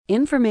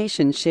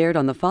Information shared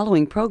on the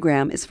following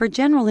program is for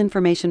general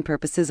information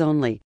purposes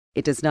only.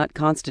 It does not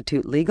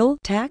constitute legal,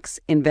 tax,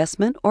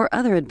 investment, or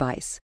other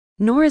advice,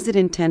 nor is it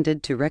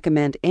intended to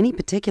recommend any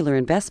particular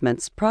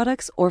investments,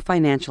 products, or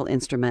financial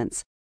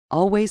instruments.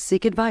 Always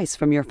seek advice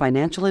from your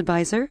financial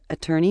advisor,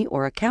 attorney,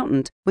 or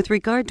accountant with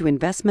regard to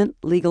investment,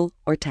 legal,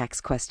 or tax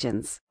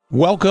questions.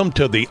 Welcome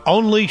to the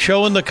only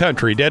show in the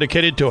country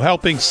dedicated to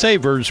helping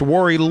savers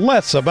worry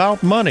less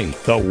about money,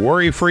 the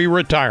Worry-Free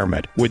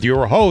Retirement, with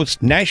your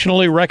host,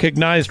 nationally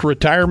recognized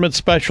retirement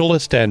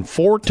specialist and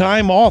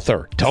four-time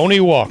author, Tony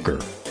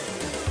Walker.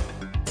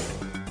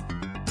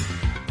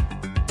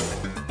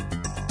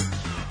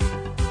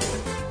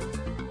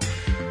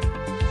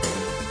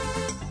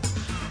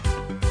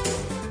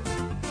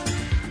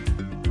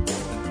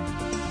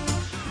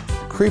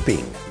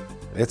 Creeping.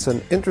 It's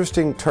an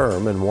interesting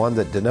term and one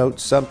that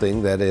denotes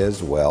something that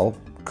is, well,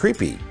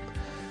 creepy.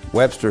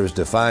 Webster's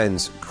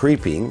defines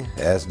creeping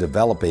as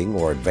developing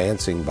or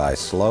advancing by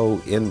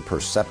slow,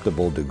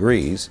 imperceptible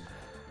degrees,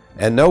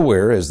 and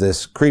nowhere is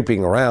this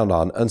creeping around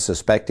on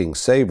unsuspecting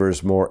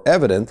savers more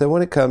evident than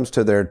when it comes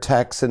to their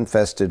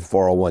tax-infested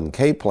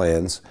 401k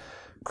plans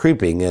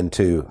creeping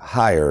into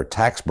higher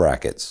tax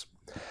brackets.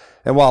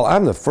 And while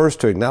I'm the first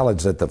to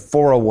acknowledge that the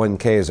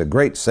 401k is a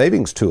great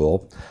savings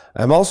tool,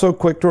 I'm also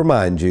quick to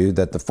remind you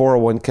that the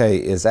 401k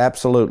is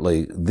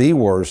absolutely the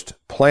worst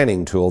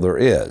planning tool there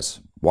is.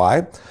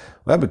 Why?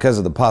 Well, because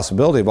of the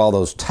possibility of all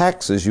those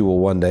taxes you will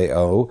one day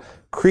owe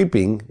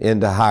creeping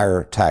into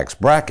higher tax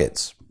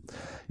brackets.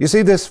 You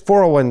see, this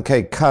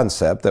 401k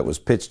concept that was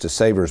pitched to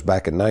savers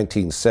back in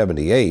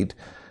 1978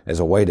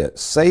 as a way to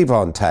save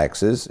on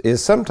taxes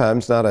is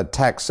sometimes not a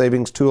tax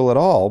savings tool at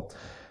all,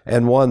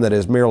 and one that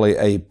is merely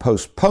a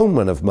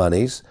postponement of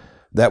monies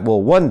that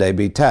will one day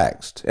be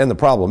taxed. And the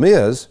problem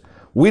is,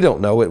 we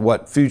don't know at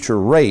what future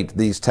rate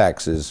these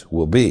taxes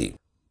will be.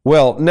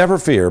 Well, never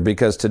fear,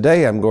 because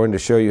today I'm going to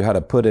show you how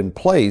to put in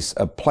place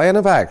a plan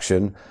of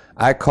action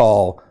I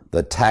call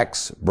the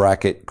tax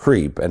bracket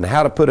creep, and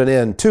how to put an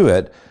end to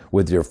it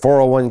with your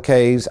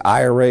 401ks,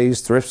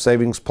 IRAs, thrift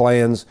savings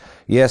plans,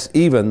 yes,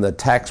 even the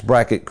tax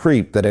bracket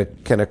creep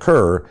that can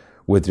occur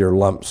with your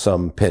lump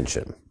sum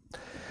pension.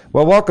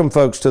 Well, welcome,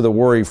 folks, to the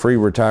Worry-Free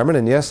Retirement.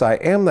 And yes, I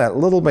am that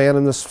little man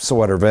in the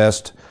sweater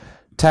vest,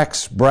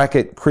 tax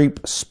bracket creep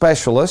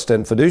specialist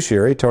and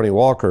fiduciary, Tony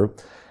Walker.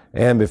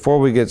 And before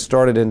we get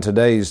started in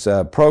today's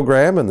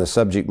program and the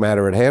subject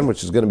matter at hand,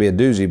 which is going to be a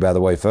doozy, by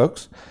the way,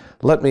 folks,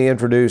 let me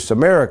introduce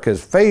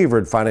America's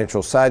favorite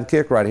financial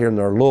sidekick right here in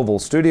our Louisville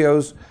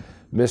studios,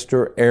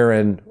 Mr.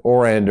 Aaron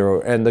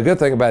Orander. And the good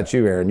thing about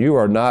you, Aaron, you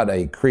are not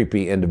a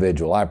creepy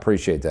individual. I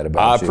appreciate that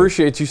about you. I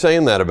appreciate you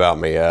saying that about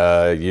me.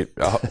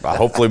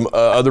 Hopefully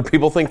other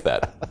people think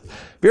that.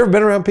 Have you ever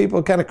been around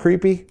people kind of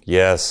creepy?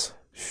 Yes.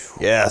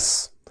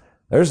 Yes.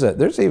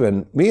 There's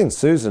even, me and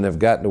Susan have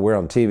gotten to where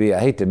on TV, I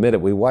hate to admit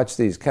it, we watch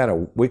these kind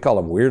of, we call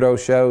them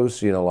weirdo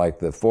shows, you know, like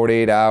the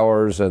 48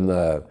 Hours and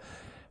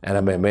I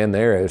mean, man,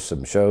 there is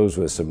some shows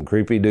with some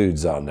creepy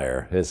dudes on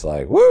there. It's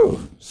like,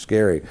 woo,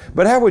 scary.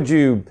 But how would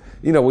you,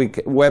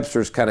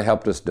 Webster's kind of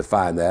helped us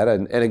define that.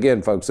 And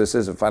again, folks, this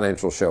is a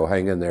financial show,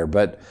 hang in there.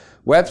 But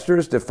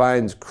Webster's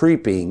defines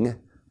creeping,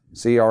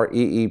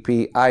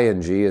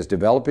 C-R-E-E-P-I-N-G, as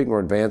developing or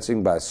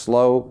advancing by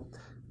slow,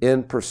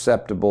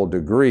 imperceptible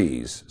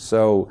degrees.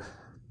 So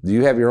do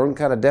you have your own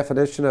kind of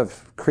definition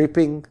of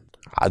creeping?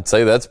 I'd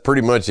say that's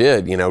pretty much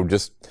it.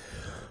 Just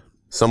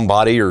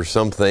somebody or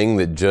something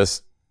that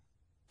just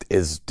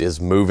is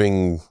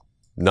moving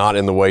not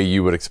in the way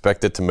you would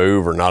expect it to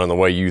move, or not in the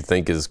way you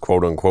think is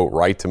quote unquote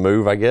right to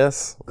move, I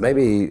guess.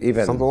 Maybe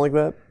even something like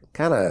that.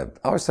 Kind of,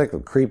 I always think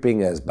of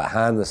creeping as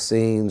behind the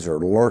scenes or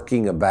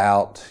lurking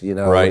about,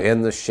 right,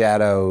 in the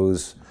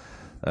shadows.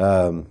 I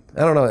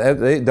don't know.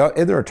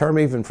 Is there a term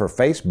even for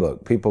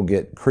Facebook? People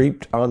get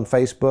creeped on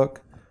Facebook.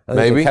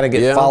 Maybe they kind of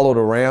get followed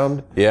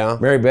around. Yeah.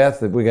 Mary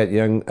Beth, we got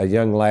a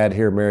young lad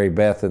here, Mary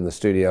Beth, in the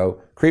studio.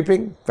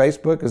 Creeping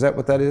Facebook, is that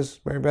what that is,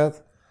 Mary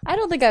Beth? I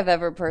don't think I've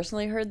ever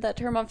personally heard that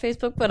term on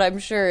Facebook, but I'm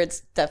sure it's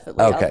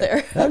definitely out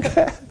there.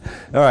 Okay.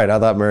 All right. I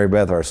thought Mary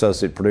Beth, our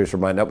associate producer,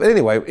 might know. But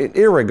anyway,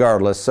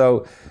 irregardless,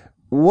 so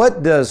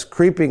what does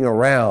creeping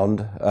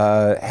around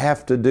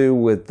have to do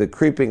with the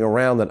creeping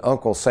around that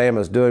Uncle Sam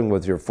is doing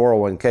with your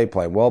 401k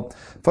plan? Well,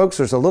 folks,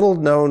 there's a little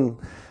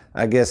known,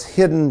 I guess,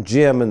 hidden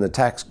gem in the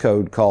tax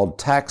code called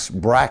tax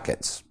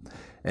brackets.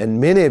 And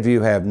many of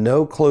you have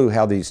no clue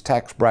how these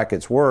tax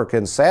brackets work.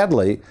 And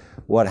sadly,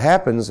 what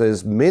happens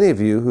is many of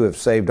you who have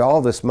saved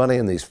all this money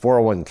in these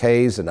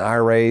 401ks and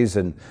IRAs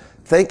and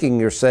thinking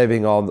you're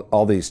saving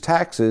all these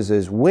taxes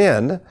is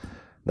when,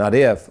 not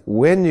if,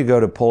 when you go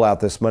to pull out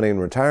this money in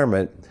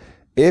retirement,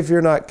 if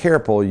you're not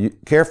careful,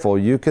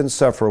 you can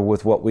suffer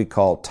with what we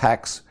call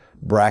tax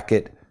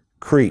bracket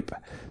creep.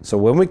 So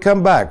when we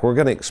come back, we're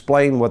going to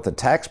explain what the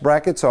tax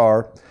brackets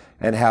are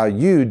and how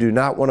you do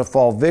not want to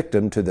fall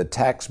victim to the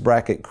tax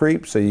bracket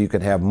creep so you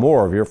can have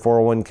more of your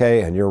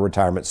 401k and your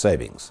retirement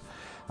savings.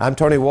 I'm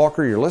Tony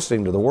Walker. You're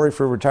listening to The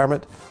Worry-Free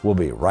Retirement. We'll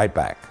be right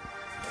back.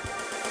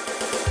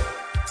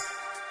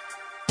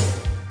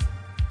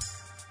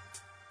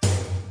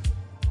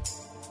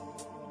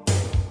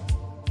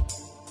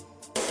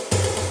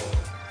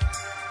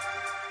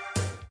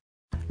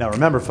 Now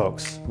remember,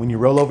 folks, when you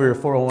roll over your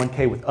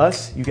 401k with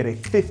us, you get a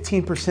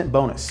 15%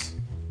 bonus.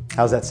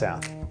 How's that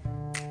sound?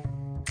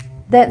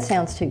 That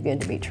sounds too good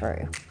to be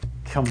true.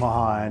 Come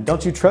on,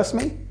 don't you trust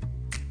me?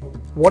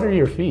 What are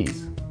your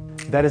fees?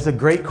 That is a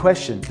great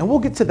question, and we'll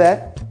get to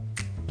that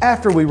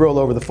after we roll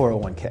over the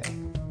 401k.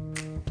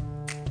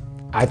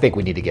 I think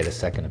we need to get a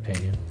second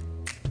opinion.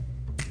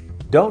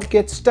 Don't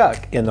get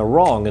stuck in the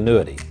wrong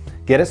annuity.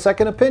 Get a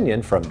second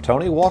opinion from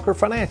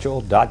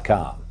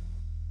TonyWalkerFinancial.com.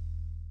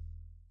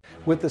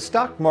 With the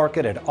stock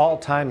market at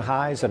all-time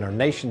highs and our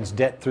nation's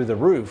debt through the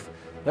roof,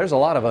 there's a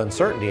lot of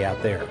uncertainty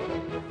out there.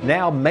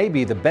 Now may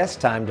be the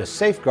best time to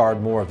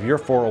safeguard more of your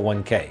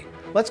 401k.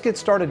 Let's get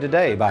started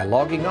today by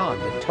logging on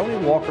to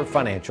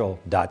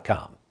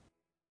TonyWalkerFinancial.com.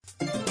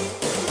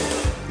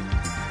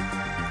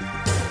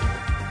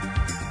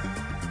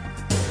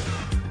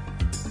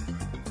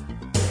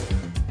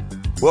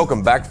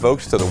 Welcome back,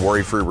 folks, to the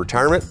Worry-Free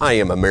Retirement. I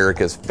am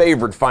America's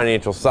favorite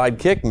financial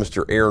sidekick,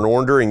 Mr. Aaron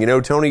Ornder. And you know,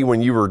 Tony,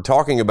 when you were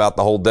talking about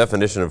the whole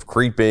definition of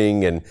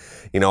creeping and,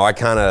 you know, I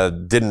kind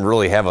of didn't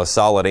really have a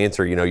solid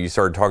answer. You know, you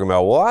started talking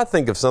about, well, I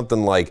think of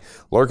something like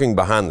lurking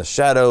behind the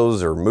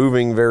shadows or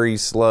moving very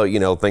slow, you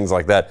know, things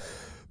like that.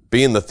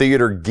 Being the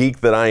theater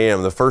geek that I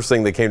am, the first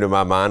thing that came to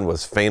my mind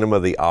was Phantom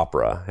of the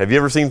Opera. Have you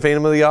ever seen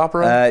Phantom of the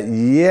Opera?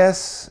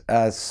 Yes,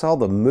 I saw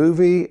the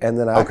movie, and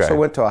then I also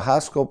went to a high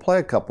school play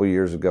a couple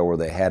years ago where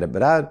they had it.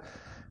 But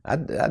I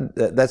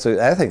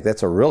think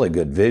that's a really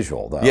good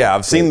visual, though. Yeah,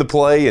 I've seen the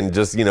play, and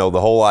just, you know,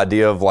 the whole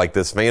idea of like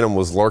this phantom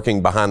was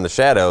lurking behind the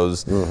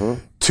shadows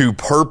to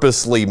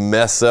purposely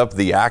mess up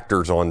the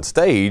actors on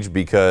stage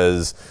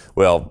because,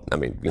 well, I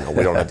mean, you know,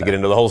 we don't have to get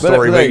into the whole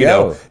story, but you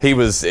know, he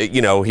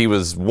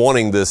was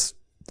wanting this.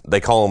 They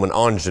call him an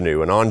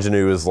ingenue. An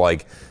ingenue is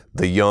like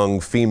the young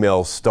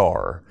female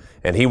star,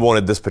 and he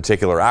wanted this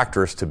particular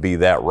actress to be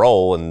that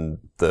role, and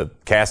the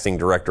casting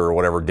director or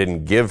whatever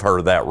didn't give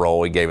her that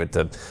role. He gave it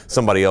to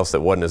somebody else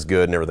that wasn't as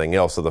good and everything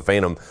else. So the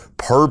Phantom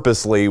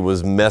purposely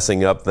was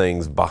messing up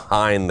things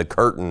behind the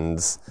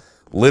curtains,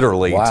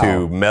 literally,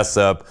 to mess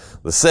up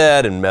the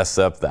set and mess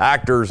up the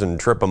actors and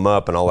trip them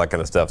up and all that kind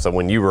of stuff. So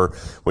when you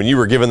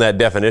were given that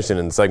definition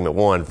in segment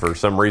one, for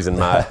some reason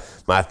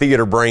my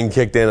theater brain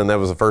kicked in, and that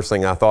was the first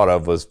thing I thought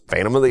of was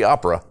Phantom of the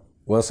Opera.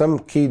 Well, some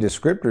key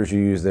descriptors you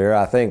use there,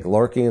 I think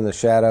lurking in the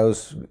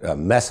shadows,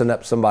 messing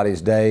up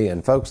somebody's day.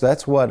 And folks,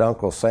 that's what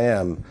Uncle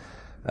Sam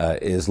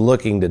is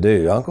looking to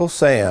do. Uncle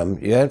Sam,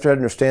 you have to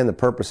understand the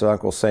purpose of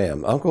Uncle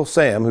Sam. Uncle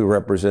Sam, who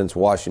represents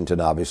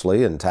Washington,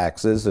 obviously, and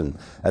taxes, and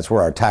that's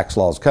where our tax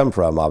laws come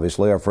from,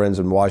 obviously, our friends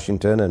in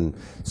Washington and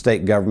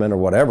state government or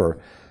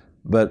whatever.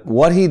 But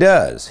what he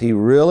does, he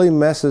really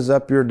messes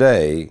up your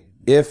day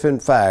if, in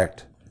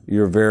fact,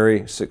 you're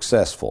very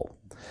successful.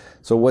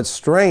 So what's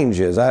strange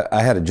is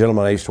I had a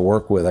gentleman I used to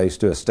work with. I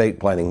used to do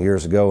estate planning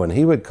years ago, and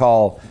he would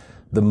call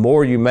the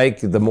more you make,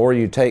 the more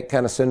you take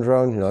kind of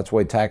syndrome. You know, that's the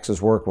way taxes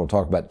work. We'll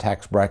talk about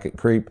tax bracket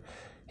creep.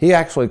 He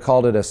actually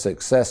called it a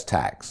success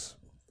tax.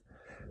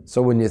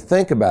 So when you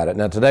think about it,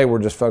 now today we're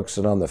just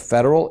focusing on the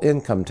federal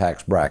income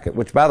tax bracket,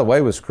 which, by the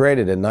way, was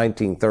created in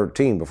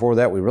 1913. Before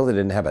that, we really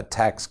didn't have a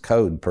tax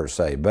code per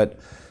se. But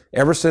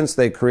ever since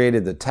they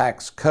created the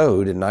tax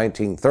code in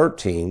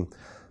 1913,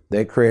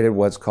 they created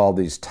what's called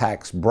these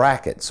tax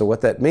brackets. So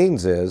what that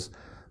means is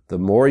the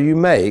more you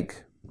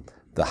make,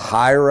 the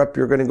higher up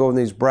you're going to go in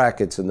these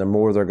brackets and the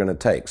more they're going to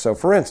take. So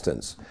for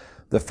instance,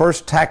 the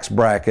first tax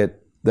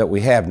bracket that we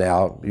have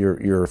now,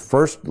 your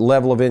first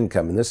level of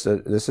income, and this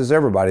is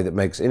everybody that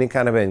makes any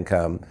kind of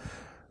income,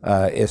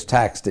 is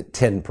taxed at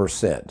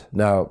 10%.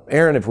 Now,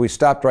 Aaron, if we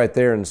stopped right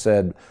there and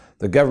said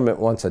the government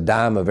wants a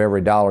dime of every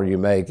dollar you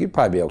make, you'd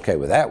probably be okay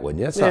with that, wouldn't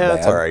you? That's not bad.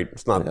 That's all right.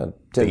 It's not the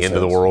end of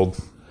the world.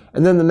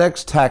 And then the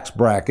next tax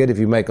bracket, if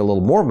you make a little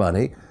more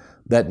money,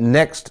 that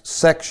next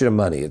section of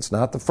money, it's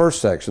not the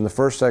first section. The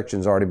first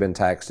section's already been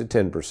taxed at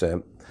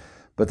 10%.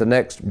 But the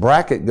next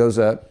bracket goes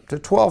up to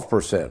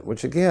 12%,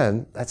 which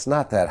again, that's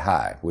not that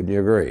high. Wouldn't you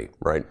agree?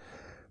 Right.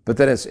 But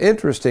then it's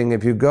interesting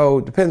if you go,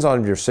 depends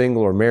on if you're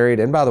single or married.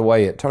 And by the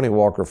way, at Tony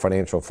Walker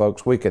Financial,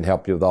 folks, we can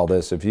help you with all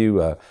this. If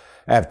you I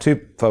have two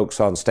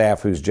folks on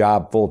staff whose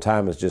job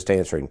full-time is just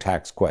answering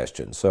tax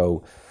questions.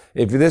 So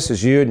if this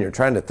is you and you're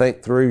trying to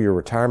think through your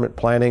retirement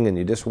planning and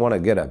you just want to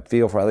get a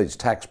feel for how these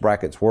tax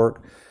brackets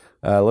work,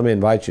 let me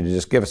invite you to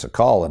just give us a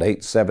call at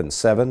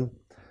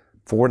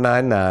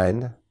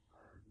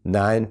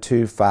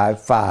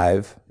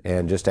 877-499-9255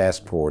 and just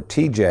ask for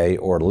TJ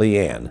or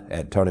Leanne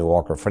at Tony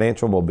Walker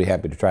Financial. We'll be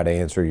happy to try to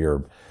answer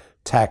your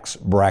tax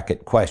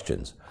bracket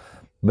questions.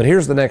 But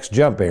here's the next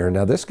jump, Aaron.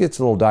 Now this gets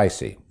a little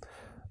dicey.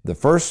 The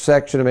first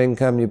section of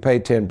income, you pay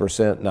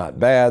 10%,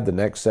 not bad. The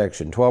next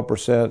section,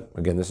 12%.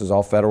 Again, this is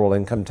all federal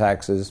income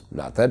taxes,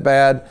 not that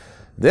bad.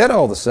 Then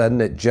all of a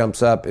sudden it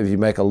jumps up, if you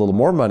make a little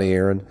more money,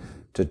 Aaron,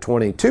 to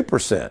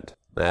 22%.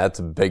 That's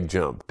a big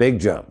jump. Big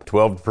jump.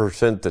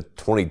 12% to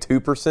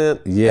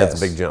 22%? Yes.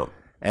 That's a big jump.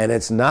 And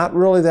it's not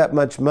really that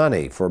much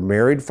money. For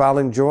married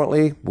filing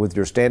jointly, with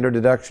your standard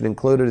deduction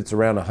included, it's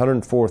around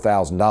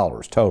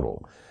 $104,000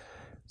 total.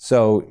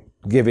 So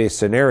give you a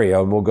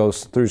scenario, and we'll go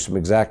through some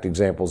exact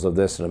examples of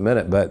this in a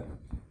minute, but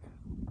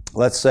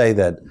let's say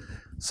that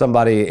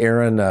somebody,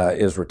 Aaron,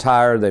 is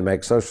retired. They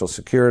make Social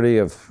Security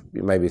of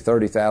maybe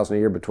 $30,000 a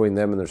year between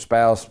them and their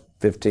spouse,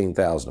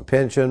 $15,000 a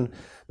pension,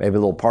 maybe a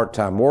little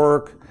part-time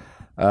work.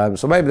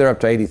 So maybe they're up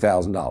to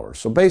 $80,000.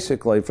 So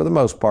basically, for the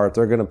most part,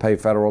 they're going to pay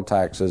federal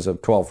taxes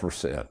of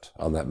 12%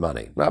 on that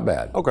money. Not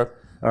bad. Okay.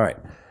 All right.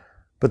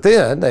 But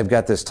then they've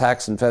got this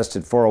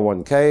tax-infested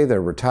 401k.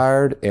 They're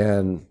retired,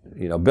 and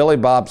Billy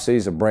Bob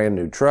sees a brand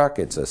new truck.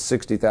 It's a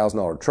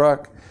 $60,000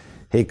 truck.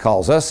 He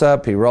calls us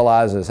up. He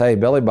realizes, hey,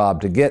 Billy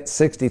Bob, to get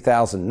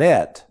 $60,000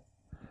 net,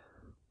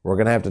 we're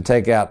going to have to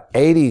take out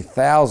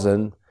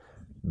 $80,000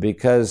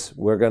 because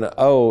we're going to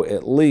owe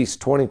at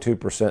least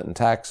 22% in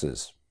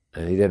taxes.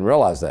 And he didn't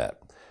realize that.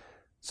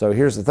 So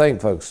here's the thing,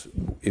 folks.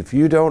 If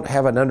you don't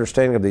have an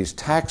understanding of these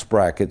tax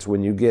brackets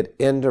when you get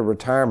into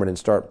retirement and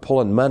start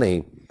pulling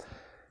money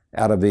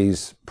out of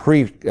these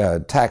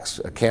pre-tax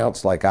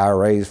accounts like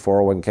IRAs,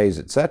 401ks,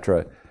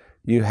 etc.,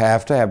 you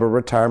have to have a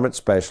retirement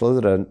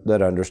specialist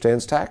that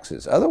understands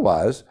taxes.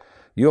 Otherwise,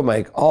 you'll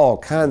make all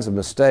kinds of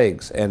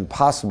mistakes and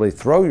possibly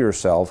throw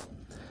yourself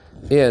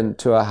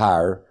into a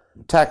higher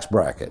tax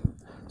bracket.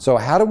 So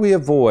how do we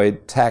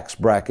avoid tax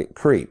bracket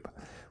creep?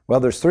 Well,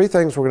 there's three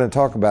things we're going to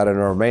talk about in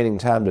our remaining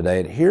time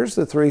today. And here's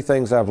the three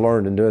things I've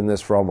learned in doing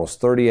this for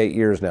almost 38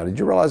 years now. Did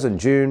you realize in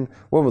June,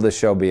 when will this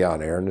show be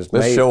on, Aaron?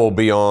 This show will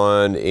be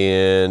on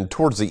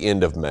towards the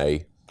end of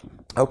May.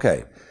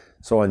 Okay.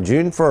 So on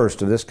June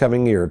 1st of this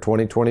coming year,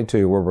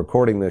 2022, we're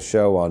recording this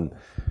show on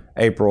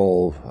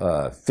April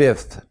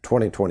 5th,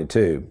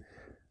 2022.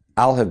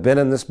 I'll have been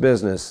in this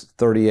business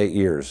 38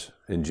 years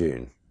in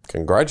June.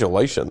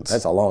 Congratulations.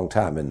 That's a long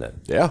time, isn't it?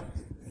 Yeah.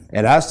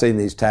 And I've seen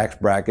these tax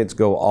brackets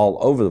go all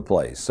over the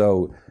place.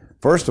 So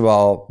first of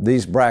all,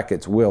 these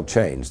brackets will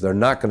change. They're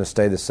not going to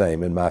stay the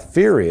same. And my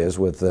fear is,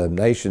 with the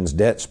nation's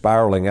debt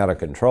spiraling out of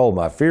control,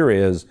 my fear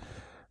is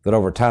that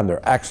over time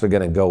they're actually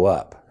going to go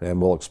up.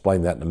 And we'll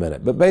explain that in a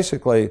minute. But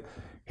basically,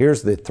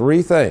 here's the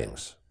three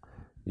things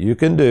you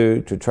can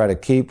do to try to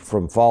keep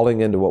from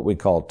falling into what we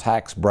call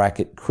tax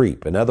bracket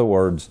creep. In other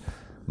words,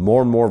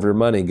 more and more of your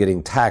money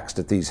getting taxed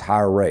at these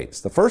higher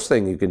rates. The first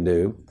thing you can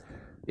do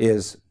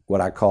is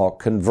what I call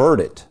convert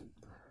it.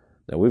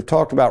 Now, we've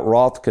talked about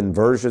Roth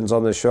conversions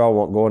on this show. I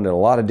won't go into a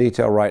lot of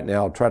detail right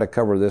now. I'll try to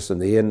cover this in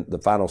the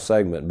final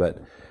segment. But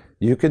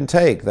you can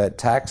take that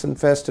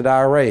tax-infested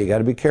IRA. You got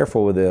to be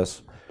careful with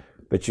this.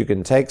 But you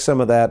can take some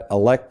of that,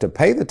 elect to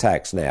pay the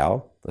tax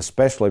now,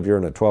 especially if you're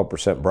in a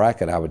 12%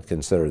 bracket. I would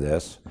consider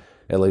this,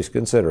 at least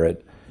consider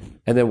it.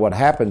 And then what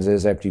happens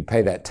is, after you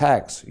pay that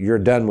tax, you're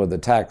done with the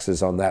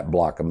taxes on that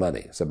block of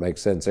money. Does that make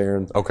sense,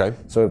 Aaron? Okay.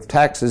 So if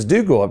taxes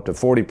do go up to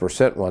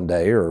 40% one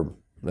day, or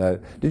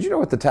did you know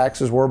what the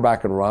taxes were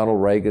back in Ronald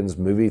Reagan's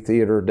movie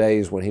theater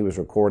days when he was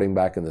recording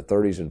back in the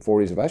 30s and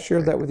 40s? Have I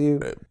shared that with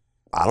you?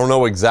 I don't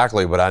know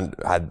exactly, but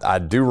I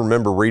do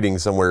remember reading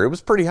somewhere it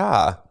was pretty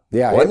high.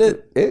 Yeah,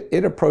 wasn't it?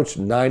 It approached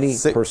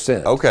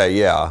 90%. Okay,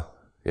 yeah.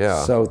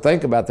 Yeah. So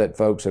think about that,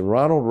 folks. In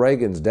Ronald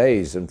Reagan's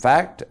days, in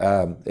fact,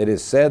 it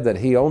is said that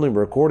he only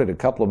recorded a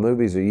couple of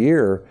movies a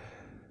year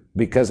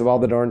because of all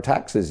the darn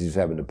taxes he's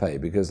having to pay.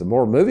 Because the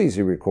more movies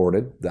he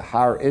recorded, the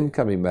higher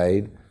income he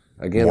made.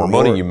 Again, more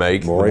money you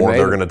make, the more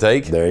they're going to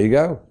take. There you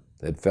go.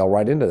 It fell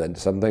right into that.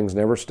 Some things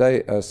never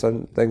stay.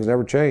 Some things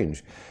never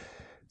change.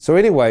 So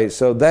anyway,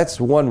 so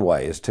that's one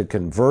way, is to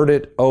convert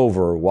it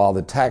over while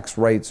the tax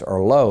rates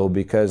are low,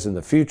 because in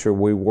the future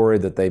we worry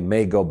that they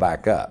may go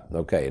back up.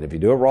 Okay, and if you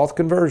do a Roth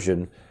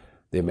conversion,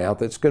 the amount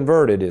that's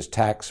converted is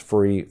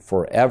tax-free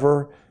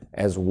forever,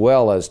 as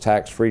well as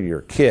tax-free to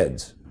your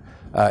kids.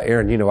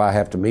 Aaron, I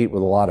have to meet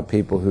with a lot of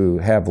people who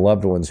have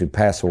loved ones who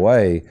pass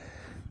away.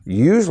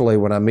 Usually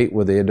when I meet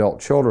with the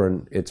adult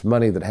children, it's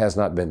money that has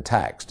not been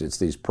taxed. It's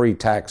these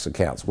pre-tax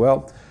accounts.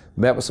 Well,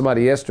 met with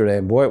somebody yesterday,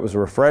 and boy, it was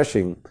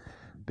refreshing,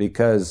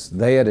 because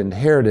they had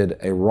inherited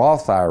a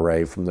Roth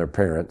IRA from their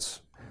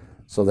parents,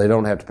 so they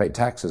don't have to pay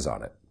taxes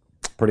on it.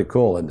 Pretty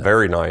cool, isn't it?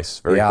 Very nice.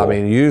 Very cool. I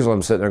mean, usually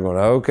I'm sitting there going,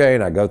 okay,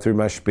 and I go through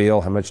my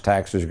spiel, how much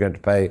taxes you're going to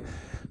pay.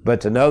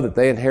 But to know that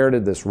they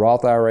inherited this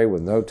Roth IRA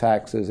with no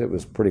taxes, it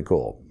was pretty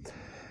cool.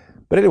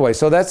 But anyway,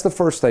 so that's the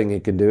first thing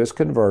you can do, is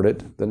convert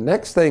it. The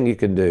next thing you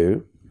can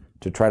do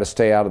to try to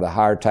stay out of the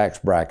higher tax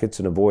brackets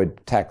and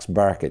avoid tax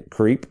bracket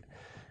creep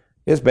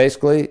is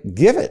basically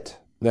give it.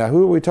 Now,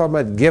 who are we talking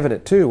about giving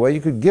it to? Well, you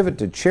could give it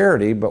to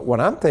charity, but what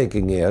I'm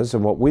thinking is,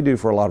 and what we do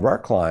for a lot of our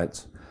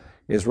clients,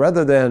 is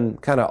rather than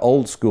kind of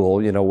old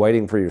school,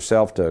 waiting for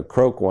yourself to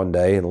croak one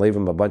day and leave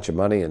them a bunch of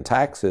money in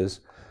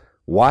taxes,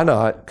 why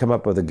not come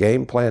up with a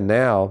game plan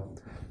now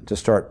to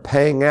start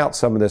paying out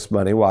some of this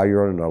money while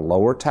you're in a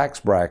lower tax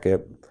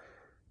bracket?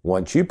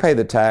 Once you pay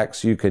the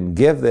tax, you can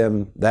give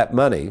them that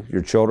money,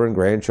 your children,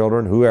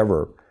 grandchildren,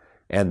 whoever,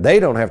 and they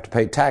don't have to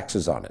pay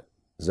taxes on it.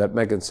 Is that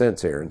making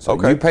sense here? And so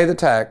okay. You pay the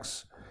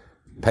tax,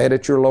 pay it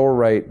at your lower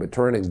rate, but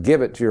turn and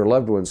give it to your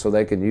loved ones so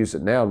they can use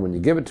it now. And when you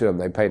give it to them,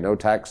 they pay no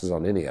taxes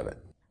on any of it.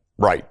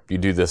 Right. You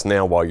do this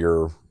now while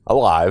you're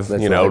alive.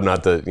 That's right.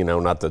 Not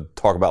to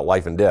talk about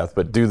life and death,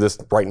 but do this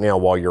right now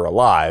while you're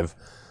alive,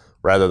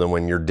 rather than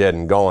when you're dead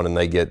and gone and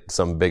they get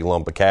some big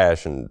lump of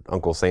cash and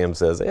Uncle Sam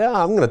says, yeah,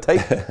 I'm going to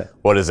take,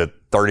 what is it,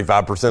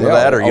 35% of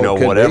that, or,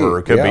 whatever.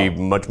 It could be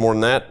much more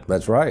than that.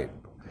 That's right.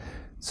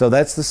 So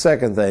that's the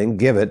second thing,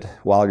 give it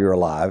while you're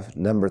alive.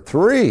 Number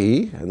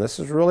 3, and this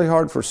is really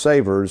hard for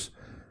savers,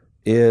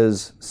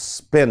 is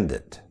spend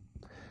it.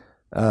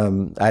 I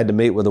had to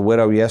meet with a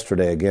widow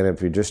yesterday. Again,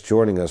 if you're just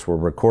joining us, we're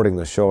recording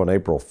the show on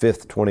April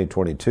 5th,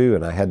 2022,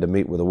 and I had to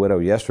meet with a widow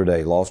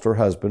yesterday, lost her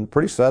husband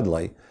pretty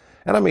suddenly.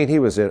 And I mean, he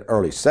was in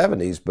early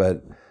 70s,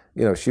 but,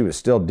 she was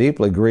still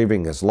deeply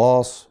grieving his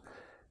loss.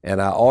 And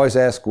I always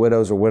ask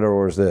widows or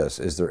widowers this,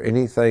 is there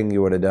anything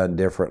you would have done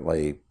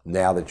differently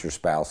now that your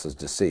spouse is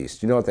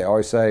deceased? You know what they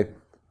always say?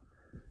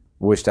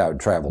 Wished I would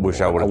travel more.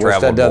 Wish I would have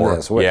traveled more.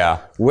 This.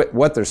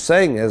 What they're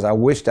saying is, I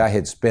wished I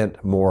had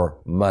spent more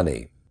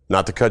money.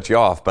 Not to cut you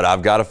off, but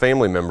I've got a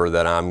family member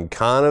that I'm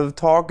kind of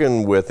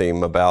talking with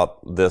him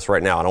about this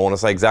right now. I don't want to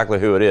say exactly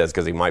who it is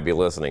because he might be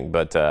listening,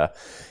 but,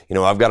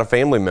 I've got a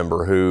family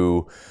member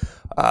who,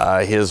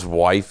 his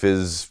wife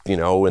is, in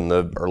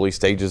the early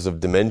stages of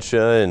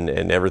dementia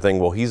and everything.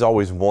 Well, he's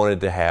always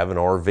wanted to have an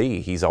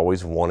RV. He's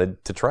always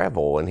wanted to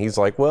travel. And he's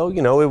like, well,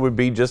 it would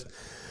be just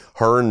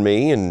her and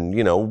me and,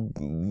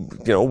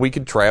 we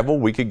could travel,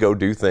 we could go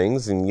do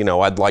things. And,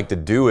 I'd like to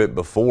do it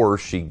before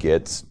she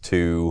gets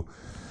to,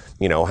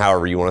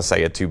 however you want to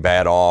say it, too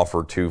bad off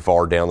or too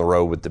far down the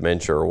road with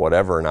dementia or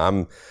whatever. And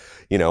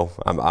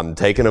I'm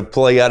taking a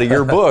play out of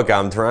your book.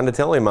 I'm trying to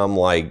tell him, I'm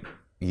like,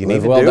 you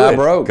need to do it.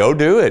 Broke. Go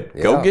do it.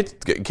 Yeah. Go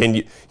get,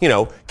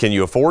 can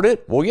you afford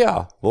it? Well,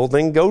 yeah. Well,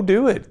 then go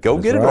do it. Go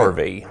get an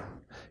RV.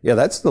 Yeah,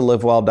 that's the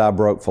live well, die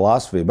broke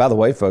philosophy. By the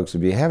way, folks,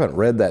 if you haven't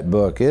read that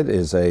book, it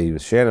is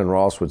Shannon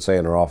Ross would say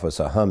in her office,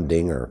 a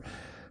humdinger.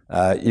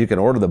 You can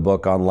order the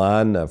book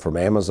online from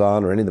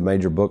Amazon or any of the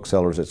major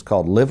booksellers. It's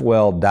called Live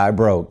Well, Die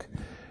Broke.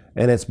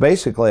 And it's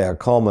basically a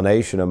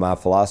culmination of my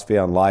philosophy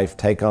on life,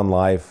 take on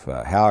life,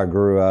 how I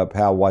grew up,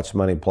 how I watched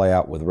money play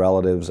out with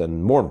relatives,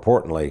 and more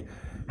importantly,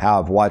 how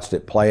I've watched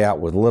it play out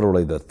with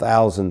literally the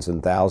thousands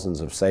and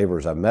thousands of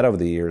savers I've met over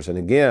the years. And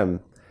again,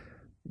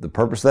 the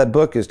purpose of that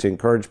book is to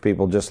encourage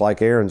people, just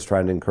like Aaron's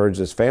trying to encourage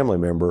this family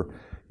member,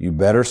 you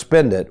better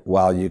spend it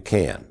while you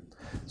can.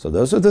 So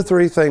those are the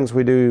 3 things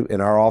we do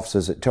in our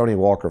offices at Tony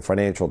Walker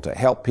Financial to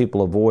help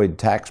people avoid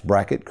tax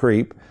bracket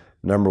creep.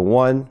 Number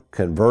 1,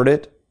 convert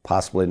it.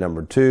 Possibly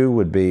number 2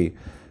 would be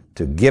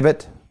to give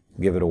it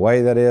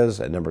away, that is.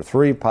 And number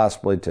 3,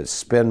 possibly to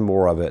spend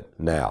more of it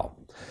now.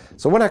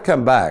 So when I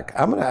come back,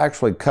 I'm going to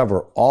actually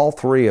cover all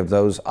 3 of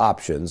those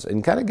options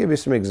and kind of give you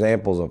some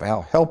examples of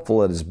how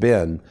helpful it has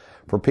been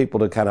for people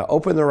to kind of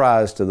open their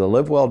eyes to the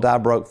live well, die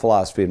broke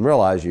philosophy and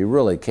realize you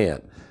really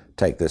can't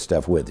take this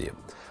stuff with you.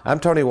 I'm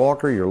Tony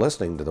Walker. You're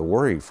listening to The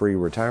Worry-Free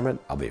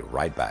Retirement. I'll be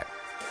right back.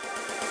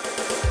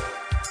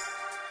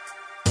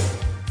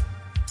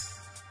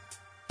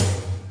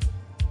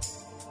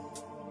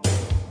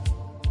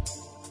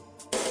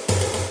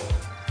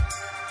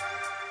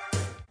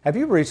 Have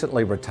you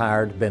recently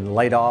retired, been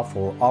laid off,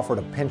 or offered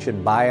a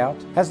pension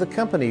buyout? Has the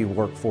company you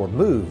work for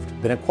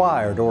moved, been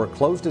acquired, or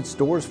closed its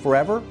doors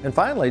forever? And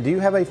finally, do you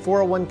have a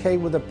 401k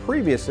with a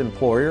previous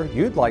employer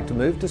you'd like to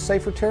move to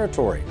safer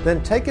territory?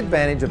 Then take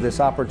advantage of this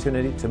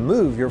opportunity to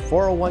move your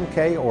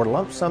 401k or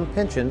lump sum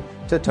pension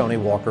to Tony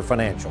Walker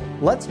Financial.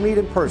 Let's meet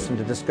in person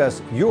to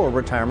discuss your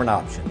retirement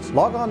options.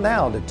 Log on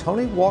now to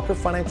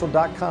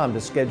TonyWalkerFinancial.com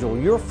to schedule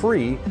your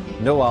free,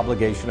 no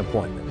obligation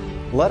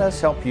appointment. Let us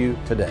help you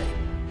today.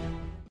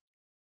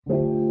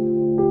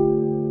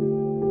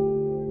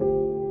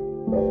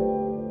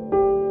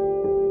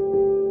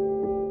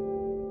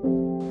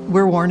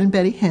 We're Warren and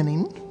Betty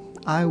Henning.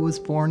 I was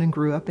born and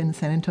grew up in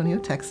San Antonio,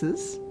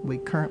 Texas. We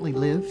currently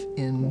live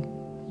in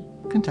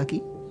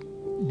Kentucky,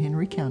 in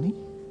Henry County.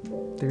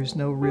 There's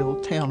no real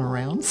town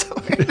around, so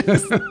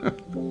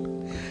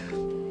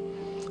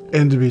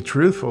And to be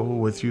truthful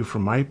with you,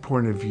 from my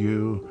point of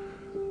view,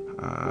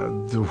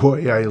 the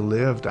way I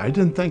lived, I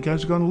didn't think I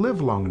was going to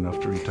live long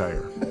enough to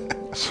retire.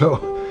 So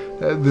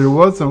there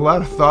wasn't a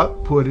lot of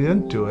thought put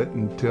into it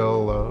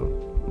until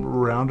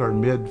around our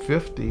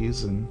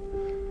mid-50s, and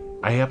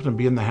I happened to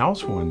be in the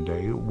house one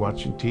day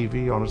watching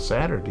TV on a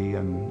Saturday,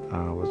 and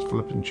was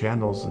flipping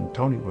channels, and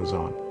Tony was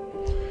on.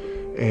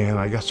 And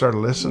I got started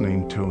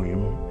listening to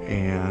him,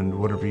 and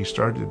whatever he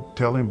started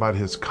telling about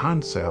his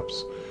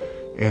concepts,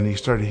 and he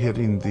started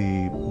hitting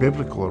the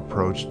biblical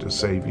approach to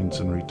savings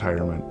and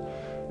retirement.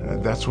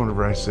 That's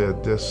whenever I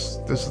said, this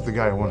is the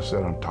guy I want to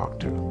sit down and talk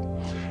to.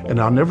 And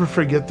I'll never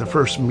forget the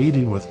first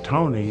meeting with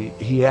Tony.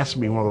 He asked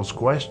me one of those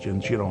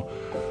questions,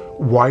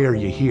 why are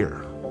you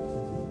here?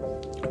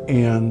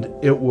 And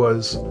it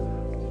was,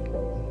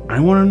 I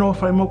want to know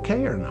if I'm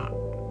okay or not.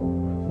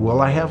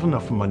 Will I have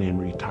enough money in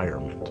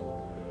retirement?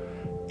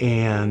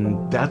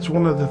 And that's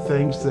one of the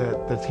things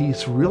that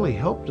he's really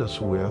helped us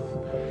with.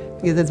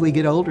 Because as we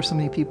get older, so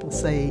many people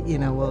say,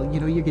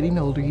 you're getting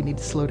older, you need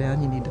to slow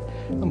down,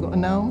 I'm going,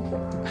 no.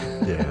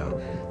 Yeah.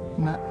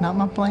 not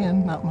my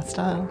plan, not my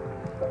style.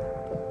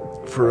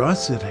 For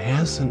us, it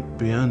hasn't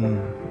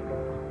been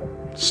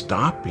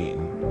stopping.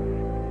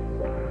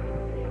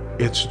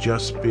 it's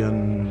just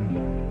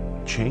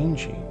been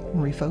changing.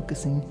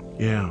 Refocusing.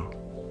 Yeah.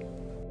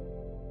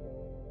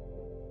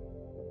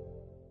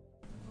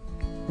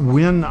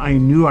 When I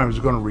knew I was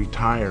going to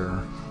retire,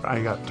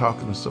 I got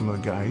talking to some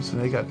of the guys, and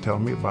they got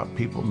telling me about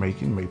people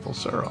making maple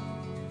syrup.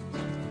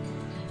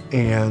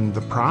 And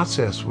the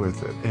process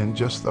with it, and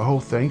just the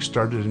whole thing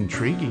started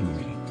intriguing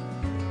me.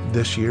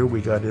 This year we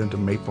got into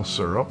maple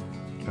syrup,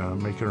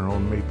 making our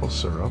own maple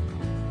syrup,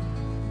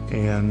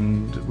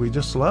 and we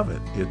just love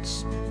it.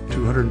 It's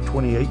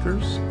 220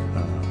 acres,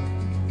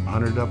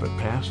 100 of it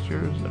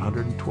pastures,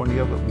 120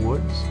 of it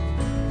woods,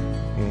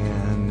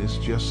 and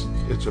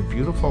it's a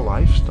beautiful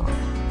lifestyle.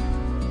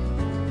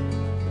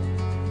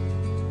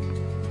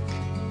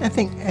 I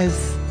think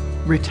as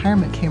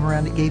retirement came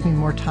around, it gave me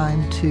more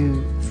time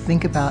to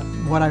think about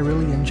what I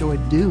really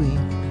enjoyed doing.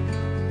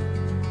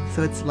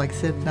 So it's, like I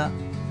said,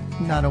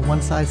 not a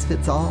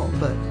one-size-fits-all,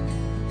 but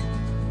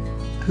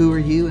who are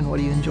you and what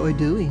do you enjoy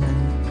doing,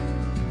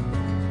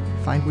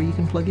 and find where you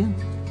can plug in.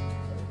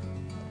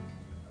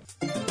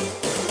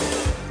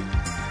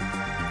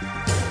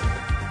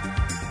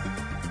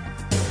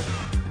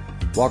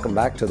 Welcome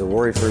back to the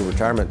Worry-Free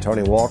Retirement.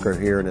 Tony Walker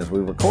here, and as we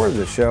recorded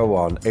the show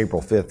on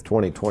April 5th,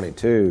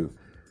 2022,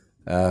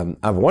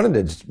 I've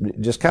wanted to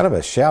just kind of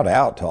a shout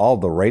out to all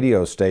the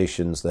radio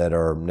stations that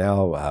are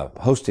now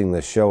hosting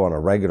this show on a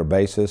regular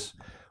basis.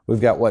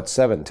 We've got,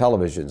 7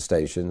 television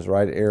stations,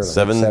 right, Aaron?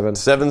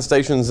 Seven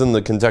stations in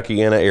the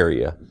Kentuckiana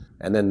area.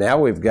 And then now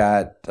we've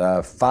got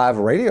 5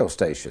 radio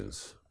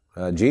stations.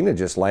 Gina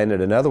just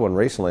landed another one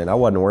recently, and I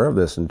wasn't aware of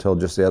this until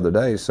just the other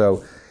day.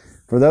 So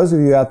for those of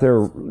you out there,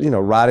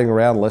 riding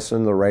around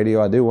listening to the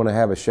radio, I do want to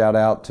have a shout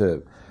out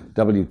to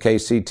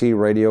WKCT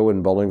Radio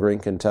in Bowling Green,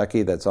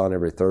 Kentucky. That's on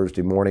every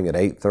Thursday morning at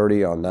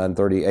 8:30 on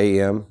 9:30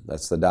 a.m.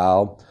 That's the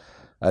dial.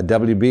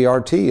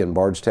 WBRT in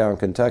Bardstown,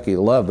 Kentucky.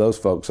 Love those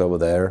folks over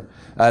there.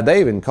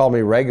 They even call me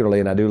regularly,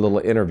 and I do little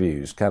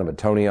interviews, kind of a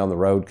Tony on the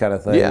road kind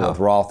of thing with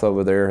Roth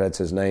over there. That's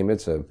his name.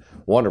 It's a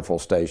wonderful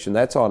station.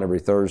 That's on every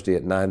Thursday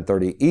at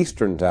 9:30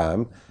 Eastern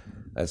Time.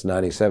 That's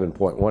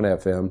 97.1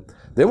 FM.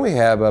 Then we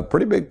have a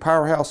pretty big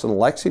powerhouse in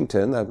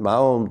Lexington. That's my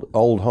own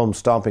old home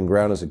stomping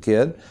ground as a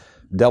kid.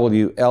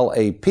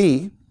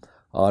 WLAP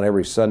on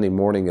every Sunday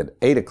morning at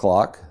 8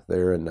 o'clock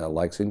there in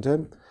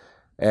Lexington.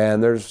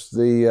 And there's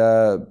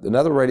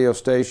another radio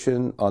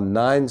station on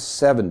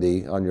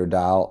 970 on your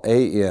dial,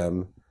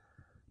 AM,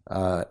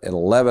 at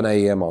 11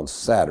 a.m. on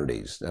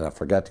Saturdays. And I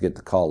forgot to get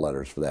the call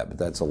letters for that, but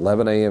that's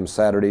 11 a.m.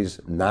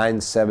 Saturdays,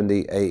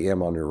 970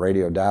 a.m. on your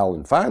radio dial.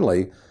 And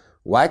finally,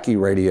 Wacky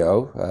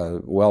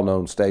Radio,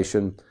 well-known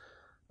station,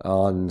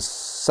 on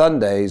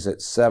Sundays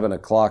at 7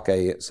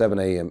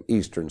 a.m.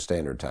 Eastern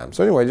Standard Time.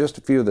 So anyway, just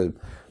a few of the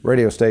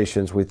radio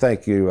stations. We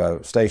thank you,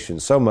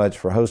 stations, so much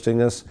for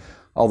hosting us,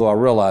 although I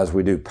realize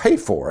we do pay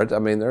for it. I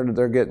mean,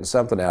 they're getting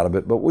something out of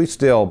it, but we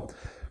still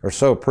are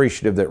so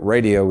appreciative that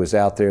radio is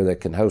out there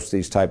that can host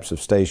these types of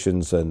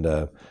stations and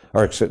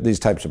or these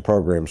types of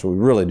programs. So we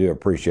really do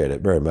appreciate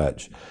it very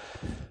much.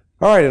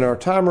 All right, in our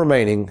time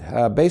remaining,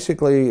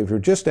 basically, if you're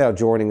just now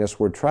joining us,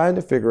 we're trying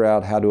to figure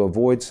out how to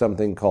avoid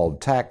something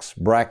called tax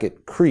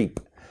bracket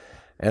creep.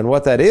 And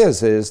what that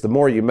is the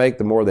more you make,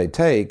 the more they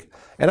take.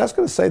 And I was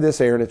going to say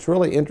this, Aaron, it's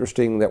really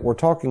interesting that we're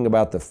talking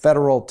about the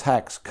federal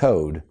tax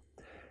code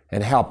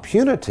and how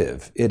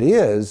punitive it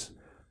is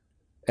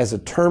as a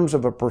terms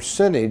of a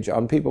percentage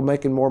on people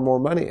making more and more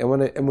money. And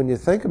when you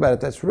think about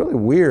it, that's really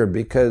weird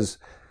because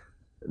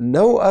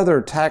no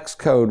other tax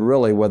code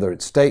really, whether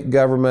it's state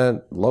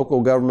government,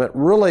 local government,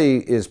 really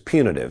is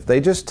punitive. They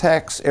just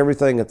tax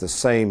everything at the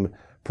same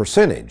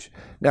percentage.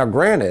 Now,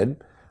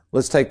 granted,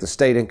 let's take the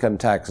state income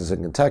taxes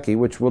in Kentucky,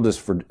 which we'll just,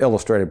 for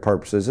illustrative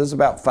purposes, is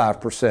about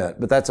 5%,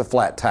 but that's a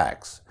flat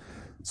tax.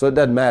 So it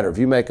doesn't matter. If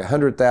you make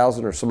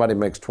 $100,000 or somebody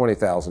makes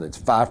 $20,000, it's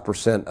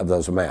 5% of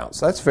those amounts.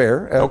 That's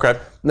fair. Okay.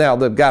 Now,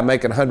 the guy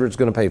making 100 is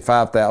going to pay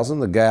 $5,000,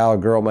 the gal or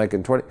girl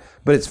making 20,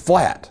 but it's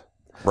flat.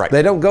 Right.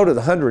 They don't go to the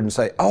 100 and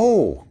say,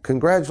 oh,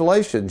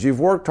 congratulations, you've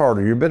worked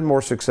harder, you've been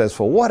more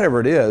successful, whatever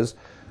it is,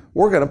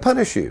 we're going to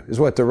punish you, is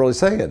what they're really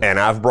saying. And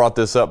I've brought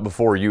this up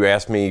before. You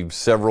asked me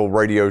several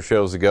radio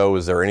shows ago,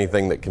 is there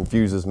anything that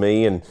confuses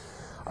me? And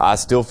I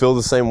still feel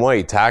the same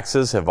way.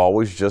 Taxes have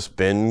always just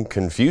been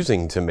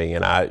confusing to me.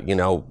 And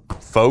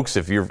folks,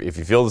 if you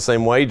feel the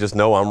same way, just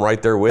know I'm right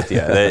there with you.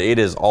 It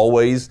has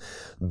always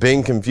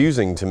been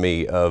confusing to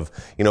me of,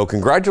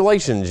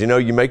 congratulations,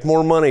 you make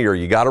more money, or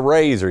you got a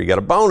raise, or you got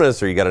a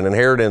bonus, or you got an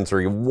inheritance,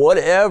 or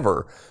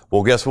whatever.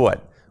 Well, guess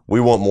what? We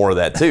want more of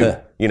that too.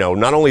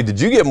 Not only did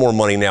you get more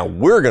money, now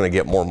we're going to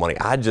get more money.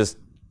 I just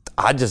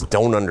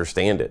don't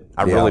understand it.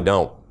 I really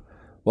don't.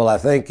 Well, I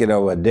think, Dick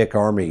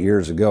Armey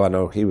years ago, I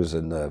know he was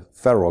in the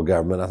federal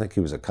government. I think he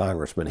was a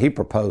congressman. He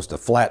proposed a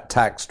flat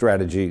tax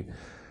strategy,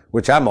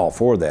 which I'm all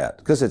for that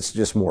because it's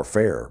just more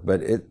fair.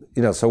 But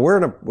so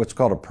we're in what's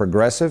called a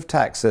progressive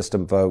tax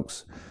system,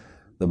 folks.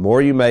 The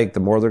more you make, the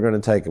more they're going to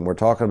take. And we're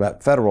talking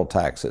about federal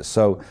taxes.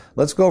 So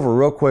let's go over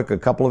real quick a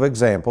couple of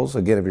examples.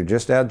 Again, if you're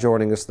just now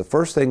joining us, the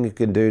first thing you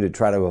can do to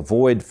try to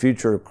avoid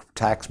future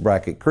tax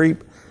bracket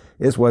creep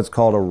is what's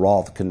called a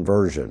Roth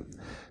conversion.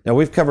 Now,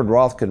 we've covered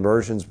Roth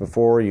conversions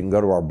before. You can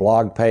go to our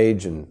blog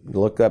page and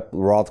look up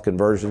Roth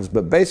conversions.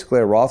 But basically,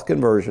 a Roth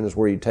conversion is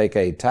where you take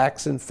a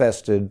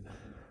tax-infested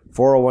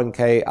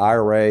 401k,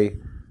 IRA,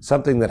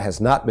 something that has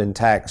not been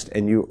taxed,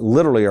 and you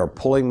literally are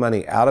pulling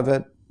money out of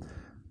it,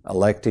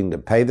 electing to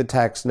pay the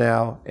tax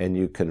now, and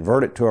you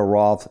convert it to a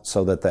Roth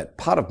so that that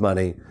pot of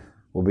money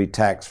will be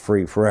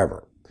tax-free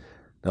forever.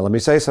 Now, let me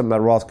say something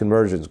about Roth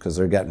conversions because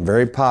they're getting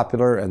very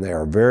popular and they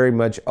are very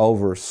much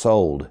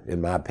oversold,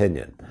 in my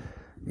opinion.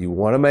 You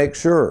want to make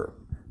sure,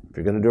 if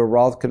you're going to do a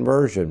Roth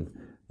conversion,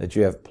 that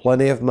you have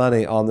plenty of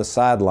money on the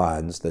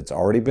sidelines that's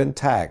already been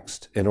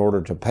taxed in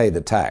order to pay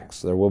the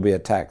tax. There will be a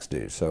tax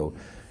due. So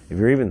if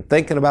you're even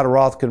thinking about a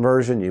Roth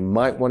conversion, you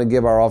might want to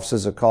give our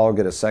offices a call,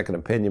 get a second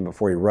opinion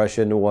before you rush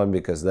into one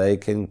because they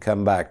can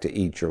come back to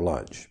eat your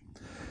lunch.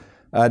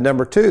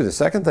 Number two, the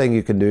second thing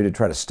you can do to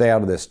try to stay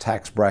out of this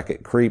tax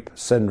bracket creep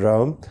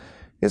syndrome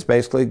is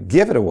basically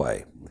give it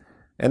away.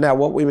 And now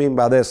what we mean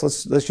by this,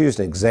 let's use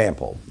an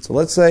example. So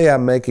let's say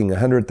I'm making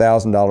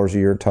 $100,000 a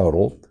year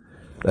total.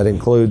 That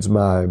includes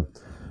my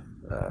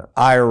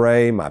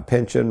IRA, my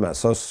pension, my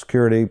Social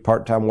Security,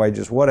 part-time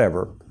wages,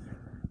 whatever.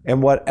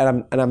 And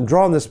I'm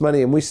drawing this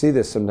money, and we see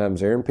this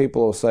sometimes, Aaron.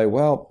 People will say,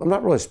 well, I'm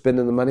not really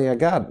spending the money I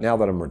got. Now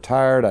that I'm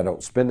retired, I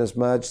don't spend as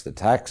much. The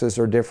taxes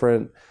are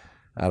different.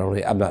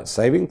 I'm not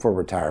saving for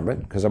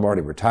retirement because I'm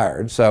already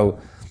retired. So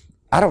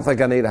I don't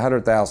think I need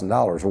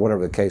 $100,000 or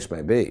whatever the case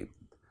may be.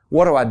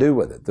 What do I do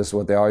with it? This is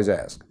what they always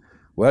ask.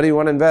 Well, do you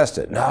want to invest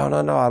it? No, I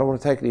don't want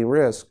to take any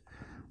risk.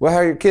 Well, how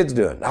are your kids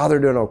doing? Oh, they're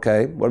doing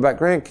okay. What about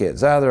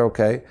grandkids? Oh, they're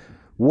okay.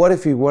 What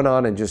if you went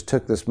on and just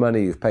took this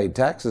money you've paid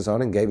taxes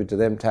on and gave it to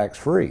them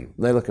tax-free?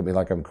 They look at me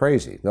like I'm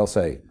crazy. They'll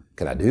say,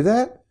 can I do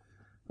that?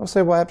 I'll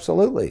say, well,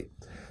 absolutely.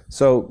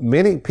 So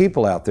many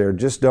people out there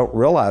just don't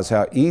realize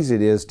how easy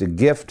it is to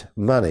gift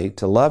money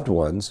to loved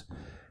ones.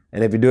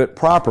 And if you do it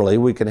properly,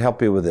 we can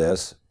help you with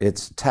this.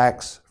 It's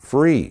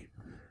tax-free.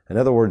 In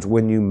other words,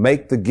 when you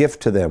make the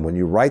gift to them, when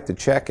you write the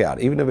check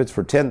out, even if it's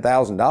for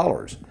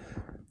 $10,000,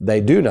 they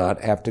do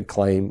not have to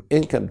claim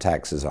income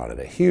taxes on it.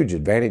 A huge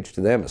advantage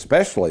to them,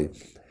 especially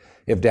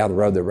if down the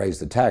road they raise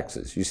the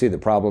taxes. You see the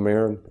problem,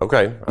 Aaron?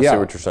 Okay, I see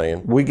what you're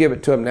saying. We give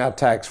it to them now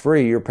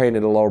tax-free. You're paying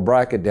in a lower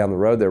bracket. Down the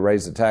road, they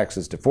raise the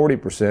taxes to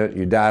 40%.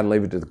 You die and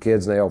leave it to the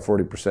kids, and they owe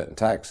 40% in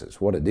taxes.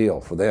 What a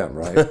deal for them,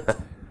 right?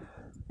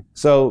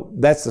 So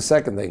that's the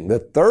second thing. The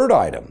third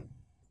item,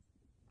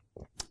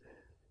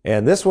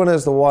 and this one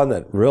is the one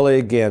that really,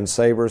 again,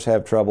 savers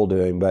have trouble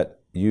doing,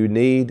 but you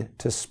need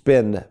to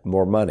spend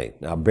more money.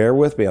 Now, bear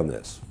with me on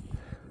this.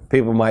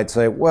 People might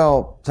say,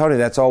 well, Tony,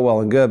 that's all well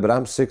and good, but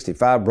I'm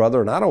 65,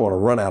 brother, and I don't want to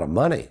run out of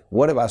money.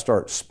 What if I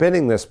start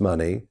spending this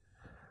money,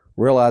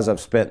 realize I've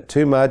spent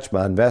too much,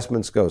 my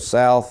investments go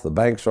south, the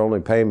banks are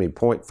only paying me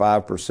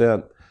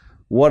 0.5%.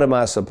 What am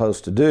I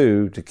supposed to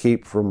do to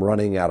keep from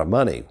running out of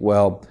money?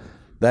 Well,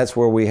 that's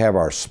where we have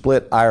our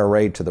split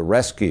IRA to the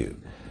rescue.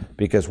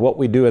 Because what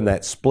we do in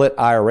that split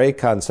IRA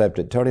concept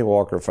at Tony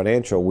Walker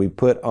Financial, we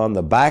put on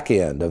the back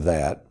end of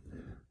that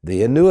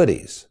the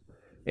annuities.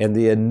 And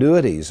the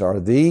annuities are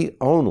the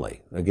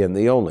only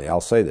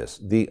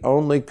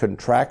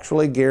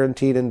contractually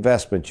guaranteed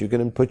investment you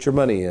can put your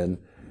money in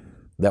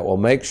that will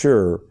make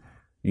sure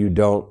you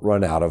don't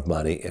run out of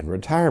money in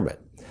retirement.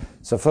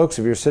 So folks,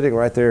 if you're sitting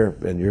right there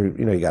and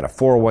you got a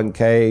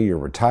 401k, you're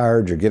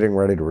retired, you're getting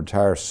ready to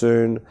retire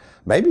soon,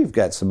 maybe you've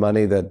got some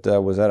money that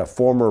was at a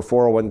former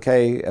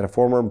 401k at a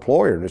former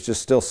employer and it's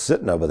just still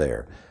sitting over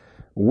there.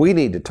 We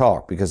need to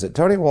talk because at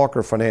Tony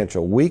Walker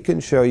Financial, we can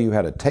show you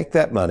how to take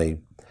that money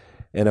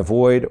and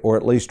avoid or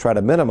at least try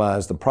to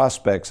minimize the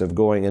prospects of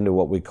going into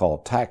what we call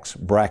tax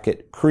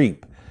bracket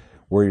creep,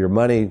 where your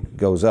money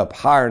goes up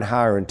higher and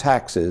higher in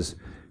taxes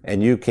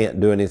and you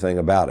can't do anything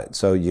about it.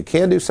 So you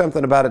can do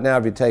something about it now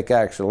if you take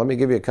action. Let me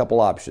give you a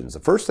couple options. The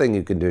first thing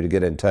you can do to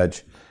get in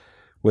touch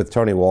with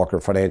Tony Walker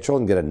Financial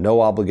and get a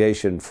no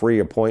obligation free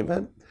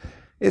appointment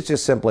is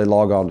just simply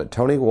log on to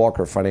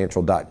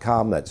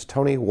TonyWalkerFinancial.com. That's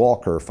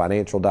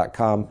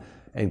TonyWalkerFinancial.com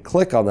and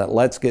click on that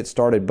Let's Get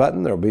Started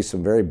button. There will be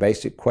some very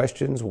basic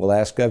questions we'll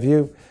ask of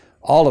you.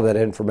 All of that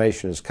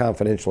information is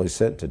confidentially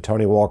sent to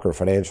Tony Walker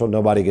Financial.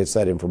 Nobody gets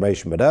that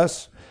information but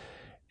us.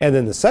 And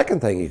then the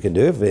second thing you can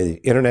do, if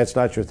the internet's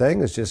not your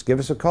thing, is just give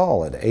us a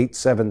call at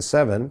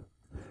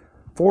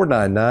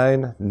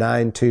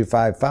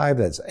 877-499-9255.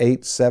 That's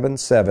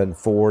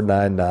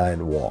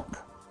 877-499-WALK.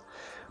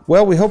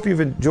 Well, we hope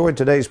you've enjoyed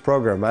today's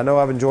program. I know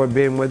I've enjoyed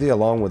being with you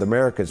along with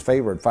America's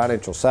favorite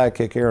financial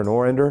sidekick, Aaron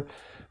Orender.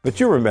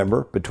 But you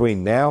remember,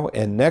 between now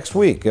and next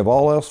week, if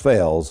all else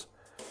fails,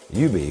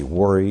 you be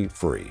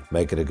worry-free.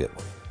 Make it a good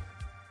one.